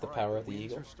 Alright, that's the All right, power of the winds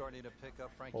eagle. are starting to pick up,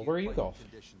 Frank. Well, where are you playing golfing?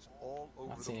 conditions all over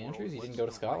Not the St. world. Andrews? You What's didn't go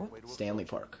to the right Scotland? way to Stanley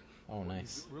approach it? Park. Oh,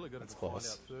 nice. You've really got That's to find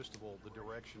close. out first of all the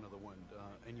direction of the wind,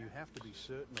 and you have to be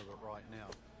certain of it right now.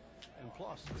 And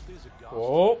plus, if there's a gust,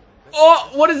 Whoa! Oh,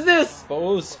 what is this?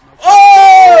 Bose!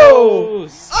 Oh! Oh!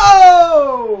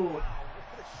 Oh!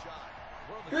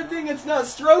 Good thing it's not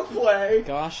stroke play.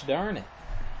 Gosh darn it.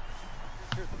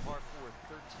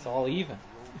 It's all even.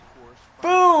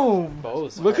 Boom!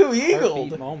 Bose. Look who Heartbeat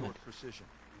eagled. moment.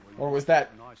 Or was that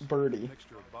birdie?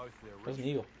 That was an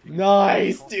eagle.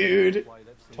 Nice, dude.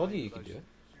 Told you could do it.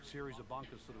 Series of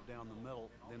bunkers sort of down the middle.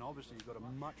 Then obviously you've got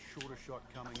a much shorter shot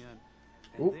coming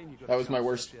in. Ooh, that was my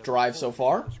worst drive so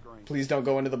far. Please don't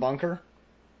go into the bunker.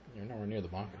 You're nowhere near the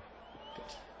bunker.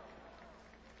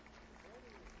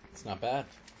 It's not bad.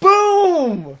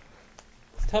 Boom!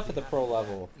 It's tough at the pro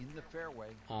level. In the fairway,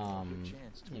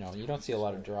 You know, you don't see a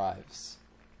lot of drives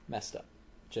messed up,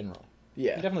 generally. You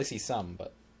Yeah. definitely see some,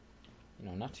 but, you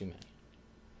know, not too many.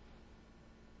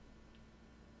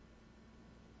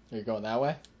 Are you going that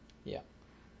way? Yeah.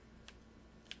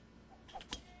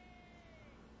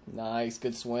 Nice,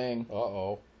 good swing.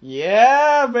 Uh-oh.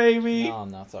 Yeah, baby! No,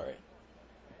 it's alright.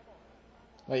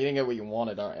 Well, you didn't get what you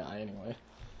wanted, anyway.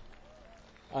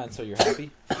 And so you're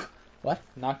happy? What?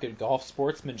 Not good golf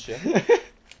sportsmanship.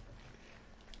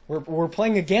 We're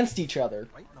playing against each other.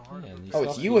 right in the heart Yeah, of you Oh, still it's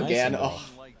have to you be nice again. in Oh.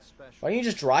 golf. the light special. Why don't you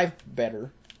just drive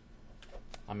better?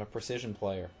 I'm a precision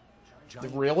player.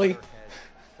 Giant Really? putter head,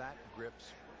 fat grips.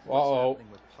 Uh-oh. What's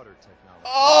happening with putter technology?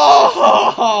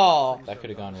 Oh! That could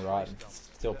have gone rotten. It's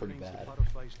still pretty bad.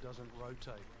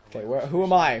 Okay, who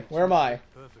am I? Where am I?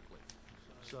 Perfectly.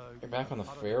 So You're back on the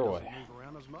putter that fairway. doesn't move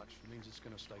around as much means it's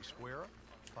going to stay squarer.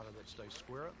 Putter that stays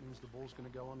squarer means the ball's going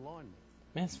to go on line.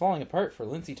 Man, it's falling apart for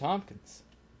Lindsey Tompkins.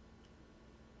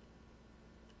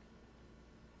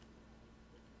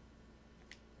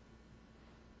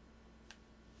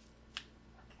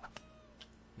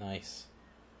 Nice.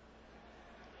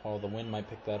 Oh, the wind might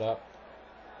pick that up.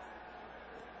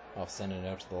 I'll send it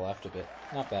out to the left a bit.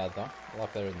 Not bad, though. A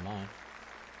lot better than mine.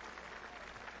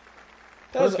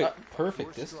 That was,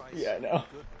 Perfect distance. yeah, I know.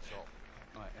 Good result.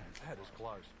 Right, and that is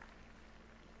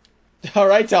close. All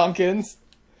right, Tompkins.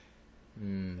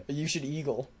 Hmm. You should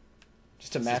eagle,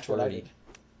 just to This match is what I birdie. did.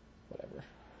 Whatever.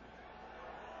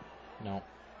 No.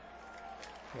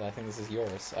 Yeah, I think this is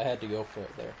yours. I had to go for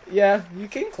it there. Yeah, you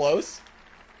came close.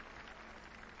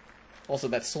 Also,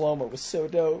 that slow-mo was so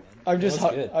dope. I'm just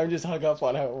was good. I'm just hung up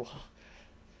on how.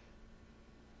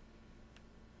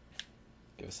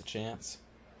 Give us a chance.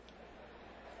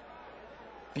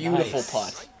 Beautiful Nice.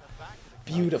 putt.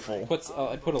 Beautiful.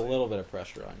 I put a little bit of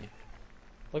pressure on you.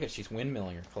 Look at she's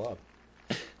windmilling her club.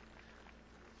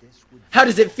 This would How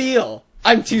does it feel?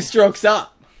 I'm 2 strokes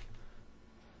up.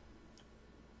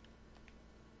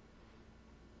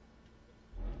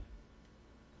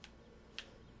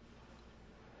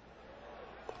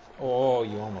 Oh,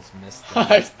 you almost missed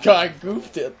that. I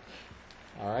goofed it.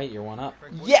 All right, you're one up.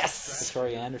 Yes.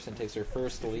 Victoria Anderson takes her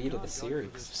first lead of the series.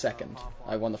 Second.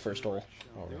 I won the first hole.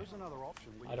 Oh, There right. is another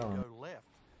option where I you don't can know. go left.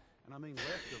 And I mean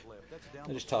left of left. That's down I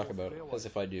the just talk fourth about it fairway. as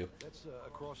if I do. That's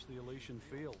across the Elysian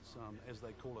Fields, as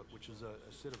they call it, which is a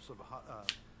set of sort of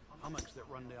hummocks that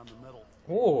run down the middle.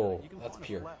 Oh, You can that's find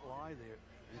pure. a flat lie there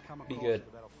and come Be across good. at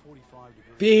about a 45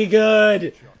 degree Be good.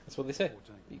 shot. That's what they say.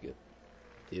 14. Be good.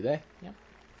 Do they? Yep.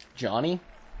 Johnny?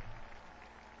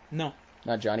 No.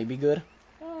 Not Johnny be good?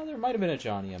 There might have been a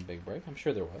Johnny on Big Break. I'm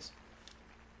sure there was.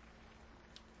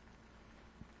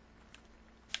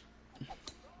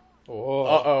 Oh.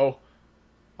 Uh-oh.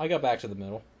 I got back to the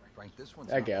middle. Frank, this one's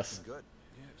I not guess. looking good.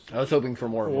 I was hoping for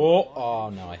more. Oh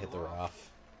no, I hit the rough.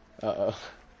 Uh-oh.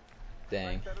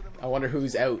 Dang. I wonder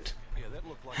who's out. Yeah, that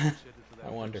looked like it's headed for that I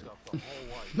wonder. stuff the whole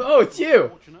way. Oh, it's you.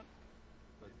 Fortunate,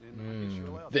 but then I guess you're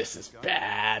allowed This to is go.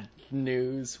 bad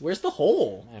news. Where's the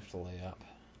hole? I have to lay up.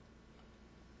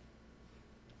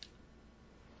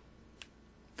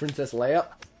 Princess layup?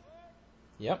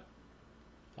 Yep.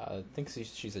 I think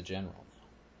she's a general.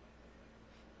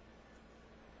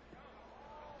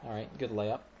 All right, good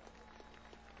layup.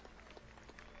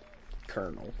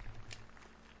 Colonel.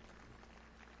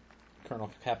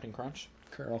 Colonel Captain Crunch.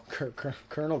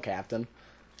 Colonel Captain.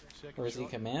 Second Or is he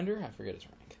shot. commander? I forget his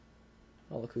rank.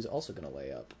 Oh, look who's also going to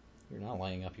lay up. You're not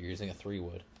laying up, you're using a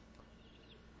 3-wood.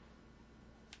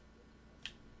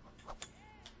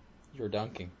 You're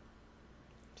dunking.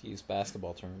 To use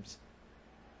basketball terms.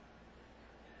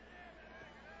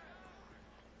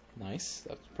 Nice.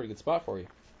 That's a pretty good spot for you.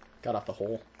 Got off the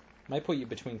hole. Might put you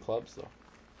between clubs, though.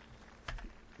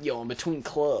 Yo, in between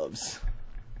clubs.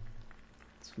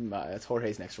 That's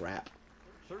Jorge's next rap.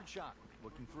 Third shot,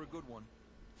 looking for a good one.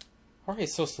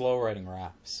 Jorge's so slow writing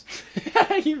raps. He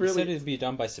He said really. it'd be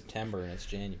done by September, and it's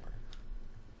January.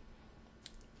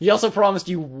 He also promised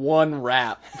you one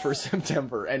rap for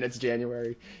September, and it's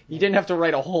January. You didn't have to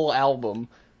write a whole album.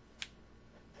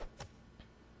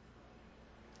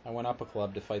 I I went up a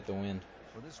club to fight the wind.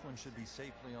 Well, this one should be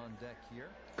safely on deck here.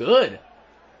 Good.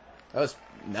 That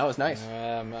was nice.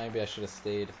 Maybe I should have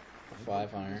stayed a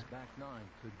 5-iron. His back nine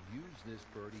could use this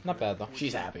birdie Not here bad, though.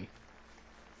 She's happy.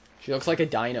 She looks like a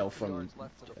dino from yards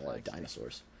left for the flag stick.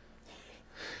 Dinosaurs.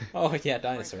 Oh yeah,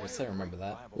 dinosaurs. I remember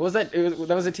that. What was that? That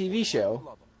was a TV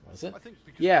show. Was it? I think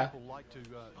because Yeah. people like to,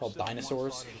 Called sit on one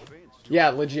Dinosaurs? side of the fence to Yeah,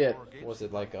 watch legit. or against Was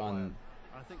it like on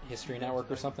I think History Network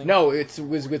or something? No, it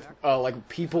was with like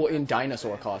people in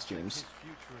dinosaur costumes.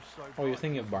 future is so Oh, you're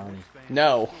thinking of Barney.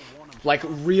 No, like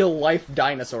real life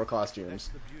dinosaur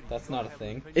costumes. That's not a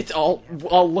thing. It's all.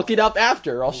 I'll look it up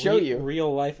after. I'll show you.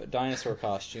 Real life dinosaur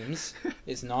costumes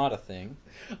is not a thing.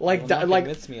 Like will not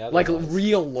convince me like otherwise.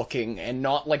 real looking and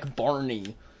not like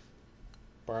Barney.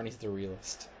 Barney's the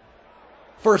realist.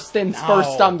 First things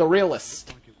first, I'm the realist.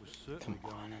 think it was certainly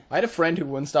Come on. I had a friend who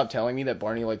wouldn't stop telling me that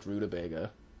Barney liked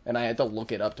rutabaga, and I had to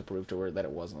look it up to prove to her that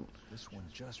it wasn't. This one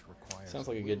just requires Sounds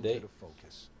like a little good date. bit of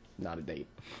focus. Not a date.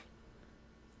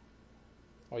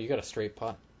 Oh, you got a straight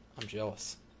putt. I'm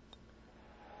jealous.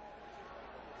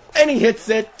 And he hits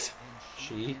it.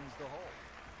 She? Ins the hole.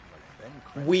 Like Ben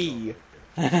Crenshaw We. did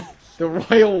there. The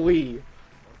royal we. Well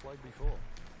played before.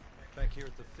 Back here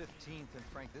at the 15th, and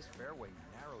Frank, this fairway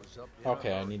narrows up.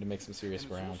 Okay, I need to make some serious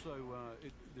And it's ground. also,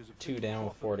 there's a 2 big down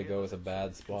drop with 4 to ahead go is a that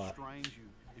bad spot. constrains you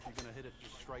if you're going to hit it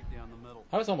just straight down the middle.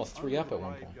 I was almost 3 up Over at the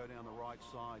one grade, point. Go down the right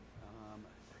side.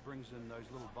 Brings in those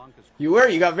little bunkers. You were.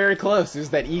 You got very close. It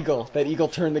was that eagle. That eagle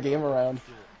turned the game around.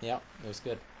 Yeah, it was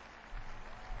good.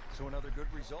 So another good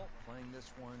result, playing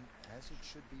this one as it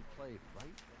should be played,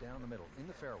 right down the middle, in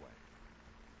the fairway.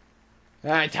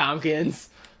 Alright, Tompkins.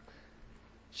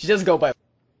 She doesn't go by.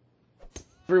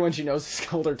 Everyone she knows is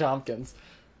called her Tompkins.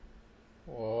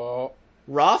 Whoa.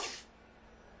 Rough?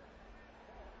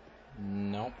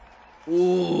 Nope.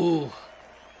 Ooh.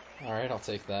 Alright, I'll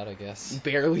take that, I guess.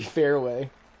 Barely fairway.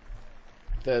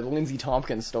 The Lindsey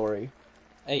Tompkins story.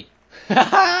 Hey.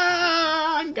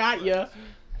 Got ya.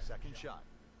 Second shot.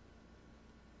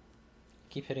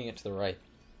 Keep hitting it to the right.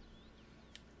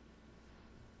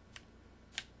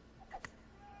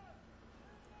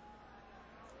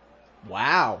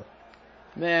 Wow.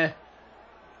 Meh.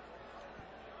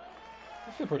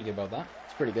 I feel pretty good about that.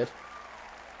 It's pretty good.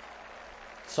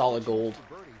 Solid gold.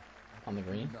 For birdie. On the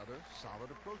green. Another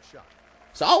solid approach shot.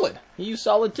 Solid. He used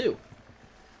solid too.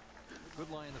 Good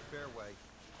lie in the fairway.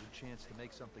 Good chance to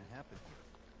make something happen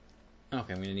here.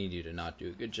 Okay, I'm gonna need you to not do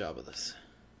a good job of this.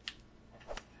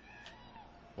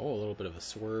 Oh, a little bit of a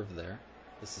swerve there.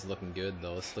 This is looking good,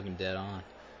 though. This is looking dead on.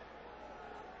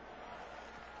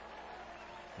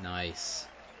 Nice.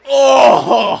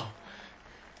 Oh!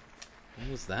 What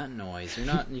was that noise?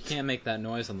 You can't make that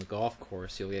noise on the golf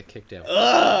course. You'll get kicked out.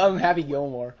 I'm Happy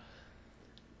Gilmore.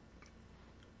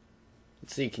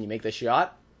 Let's see. Can you make the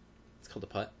shot? It's called a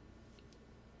putt.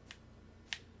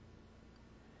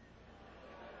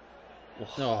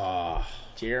 Oh,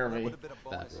 That Jeremy. would have been a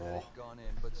bonus had roll. it gone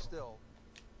in, but still,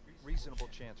 reasonable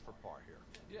chance for par here.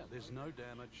 Yeah, there's no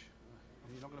damage.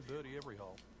 You're not going to birdie every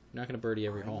hole. you're not gonna birdie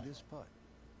every hole. This putt.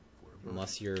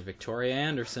 Unless you're Victoria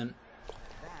Anderson. That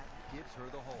gives her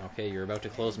the hole. Okay, you're about to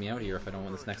close me out here if I don't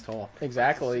win this next hole.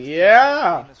 Exactly.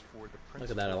 Yeah. Famous for the Look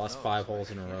at that, I lost 5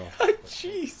 holes in a row.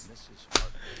 Jeez. Mrs.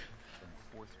 Hartman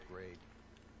from 4th grade.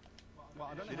 Well,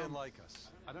 I don't She know didn't how, like us.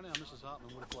 I don't know how Mrs.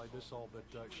 Hartman would have played this hole, but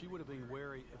she would have been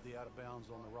wary of the out of bounds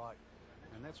on the right.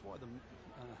 And that's why the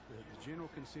general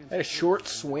consensus... Had a short is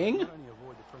that swing? not only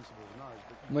avoid the principal's nose,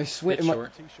 but My swing. Bit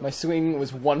short. My swing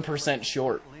was 1%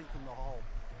 short. lengthen the hole,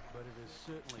 but it is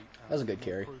certainly That was a good more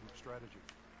carry. prudent strategy.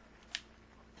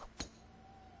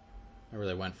 I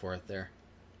really went for it there.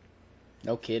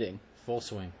 No kidding. Full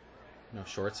swing. No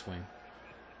short swing.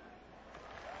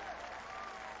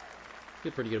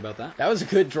 Feel pretty good about that. That was a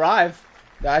good drive.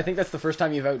 I think that's the first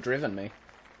time you've outdriven me.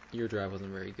 Your drive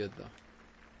wasn't very good, though.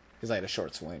 Because I had a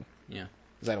short swing. Yeah.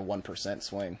 Because I had a 1%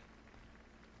 swing.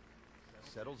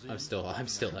 Settles in. I'm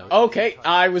still out. Okay,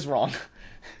 I was wrong.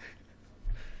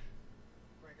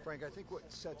 Frank, I think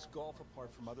what sets golf apart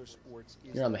from other sports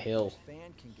is You're on the that hill. the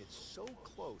fan can get so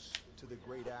close to the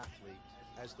great athlete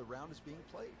as the round is being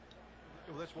played.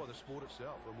 Well, that's why the sport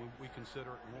itself, and we consider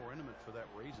it more intimate for that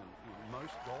reason.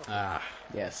 Most golf. Ah,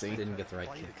 Yeah, see? didn't get the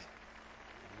right kick.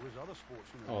 There's other sports.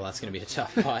 Oh, that's gonna be a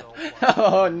tough putt.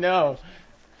 Oh, no.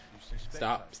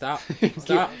 Stop, stop, keep,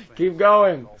 stop, keep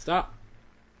going. stop.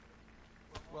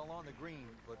 Well, on the green,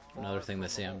 but far Another thing from they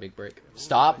the say on hole. Big Break.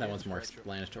 Stop. That one's more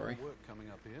explanatory. Work coming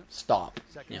up here. Stop.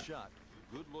 Second Yeah. shot.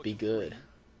 Good look. Be good.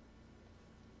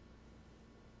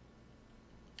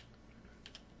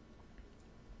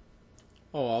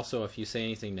 Oh, also, if you say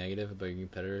anything negative about your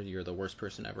competitor, you're the worst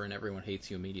person ever, and everyone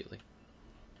hates you immediately.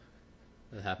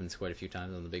 That happens quite a few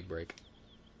times on the big break.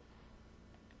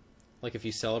 Like, if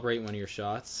you celebrate one of your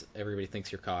shots, everybody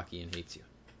thinks you're cocky and hates you.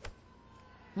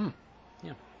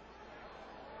 Yeah.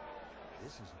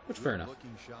 This is a Which, fair enough.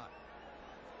 looking shot.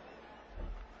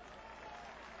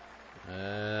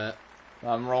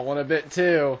 I'm rolling a bit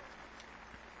too.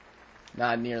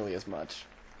 Not nearly as much.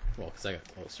 Well, because I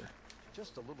got closer.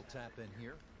 Just a little tap in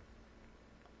here.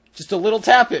 Just a little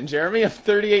tap in, Jeremy, of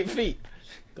 38 feet.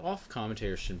 Golf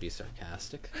commentators shouldn't be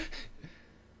sarcastic.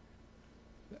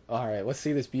 Alright, let's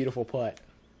see this beautiful putt.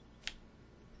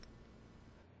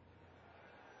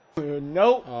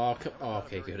 Nope. Oh,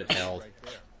 okay, good. It held. Right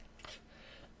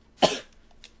there.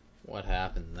 What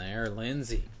happened there,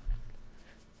 Lindsay?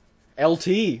 LT.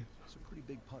 It's a pretty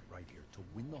big putt right here to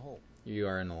win the hole. You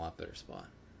are in a lot better spot.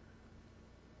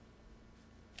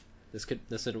 This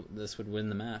would win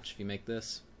the match if you make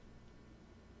this.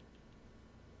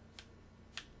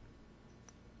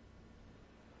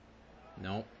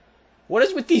 Nope. What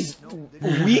is with these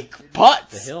weak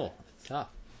putts? The hill. It's tough.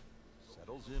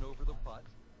 Settles in over the putt.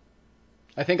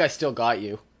 I think I still got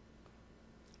you.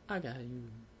 I got you.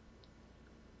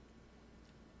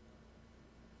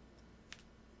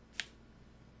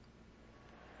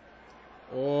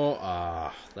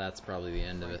 Oh, that's probably the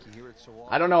end of it. You hear it so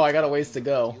I don't know, I got a ways to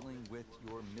go. Dealing with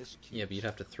your miscues. Yeah, but you'd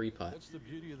have to 3-putt That's the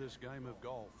beauty of this game of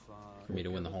golf. for me to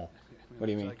win the hole. What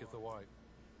do you mean? Take it the way.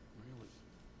 Really.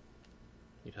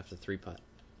 You'd have to 3-putt.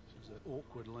 This is an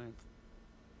awkward length.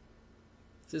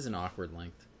 This is an awkward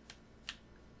length.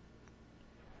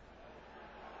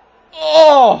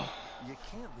 Oh! You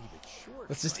can't leave it short.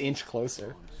 Let's just inch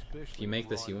closer. If you make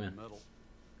this, you win.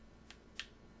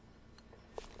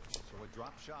 So a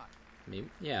drop shot. Maybe.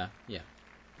 Yeah.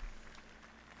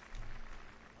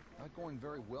 Not going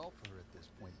very well for her at this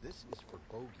point. This is for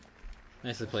bogey.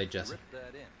 Nicely played, Jessi. Rip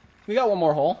that in. We got one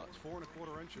more hole. It's 4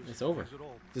 1/4 inches. It's over. Is it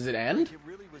all? Does it end? It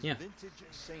really was Yeah. vintage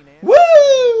St. Andrews.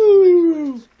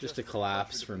 Woo! Just a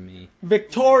collapse from me.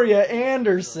 Victoria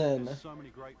Anderson. So many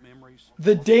great memories.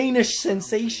 The Danish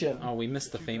sensation. Oh, we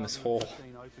missed the famous hole.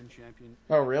 2015 Open champion.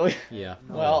 Oh, really? Yeah.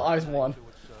 Well, I won.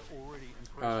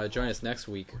 Join us next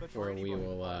week where we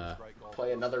will.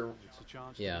 Play another...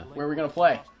 Yeah. Where are we going to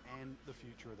play? And the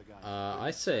future of the game.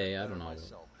 I say I don't know.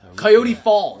 Coyote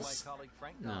Falls.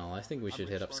 No, I think we should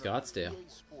hit up Scottsdale.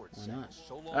 Why not?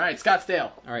 All right,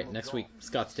 Scottsdale. All right, next week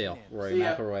Scottsdale. Rory See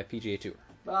ya. McIlroy PGA Tour.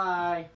 Bye.